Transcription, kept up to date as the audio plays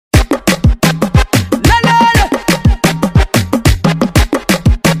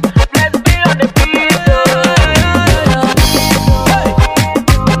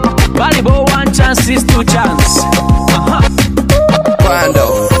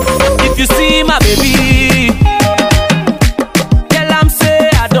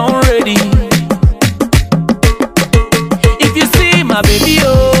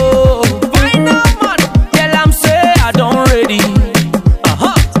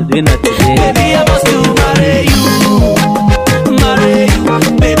today, not today. Baby, I must to marry you, marry you.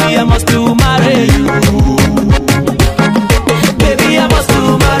 Baby, I must to marry you. Baby, I must to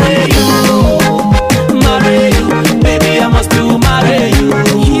marry you, marry you. Baby, I must to marry you.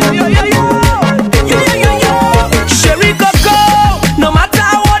 Sherry Coco, no matter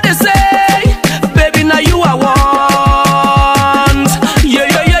what they say, baby, now you I want. Yo,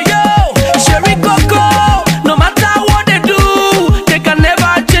 yo, yo, yo. Sherry Coco, no matter what they do, they can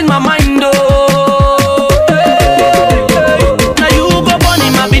never change my mind, oh. Hey, hey. Now you go bunny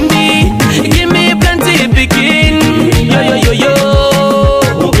my bindi, give me plenty picking. Yo, yo, yo, yo.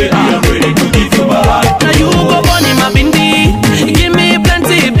 Okay, I'm ready to give you my heart. Now you go bunny my bindi, give me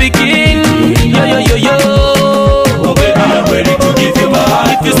plenty picking. Yo, yo, yo, yo. Okay, I'm ready to give you my heart.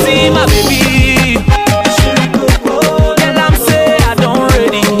 If you see my baby, tell am say I don't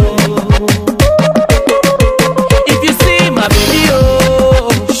ready. If you see my baby, oh,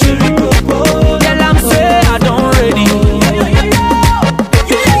 tell am say I don't ready.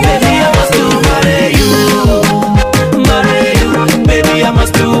 Baby, I must to marry you, marry you. Baby, I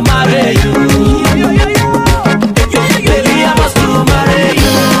must to marry you. Baby, I must to marry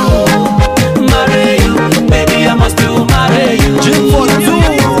you, marry you. Baby, I must to marry you. Jim42.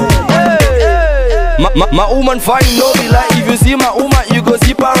 My woman fine, no be like. If you see my woman, you go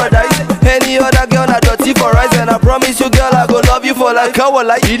see paradise. Any other girl not dirty for rice, and I promise you, girl, I go love you for like how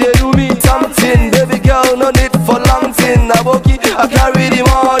like you dey do me something, baby girl, no need for long thing. Aboki, I carry the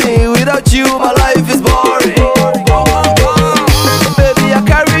money. Without you, my life is boring. Baby, I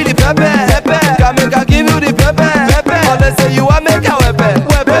carry the pepper. Can make I give you the pepper. Unless say you want make a weapon.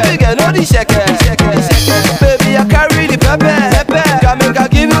 Baby girl, no the shekel.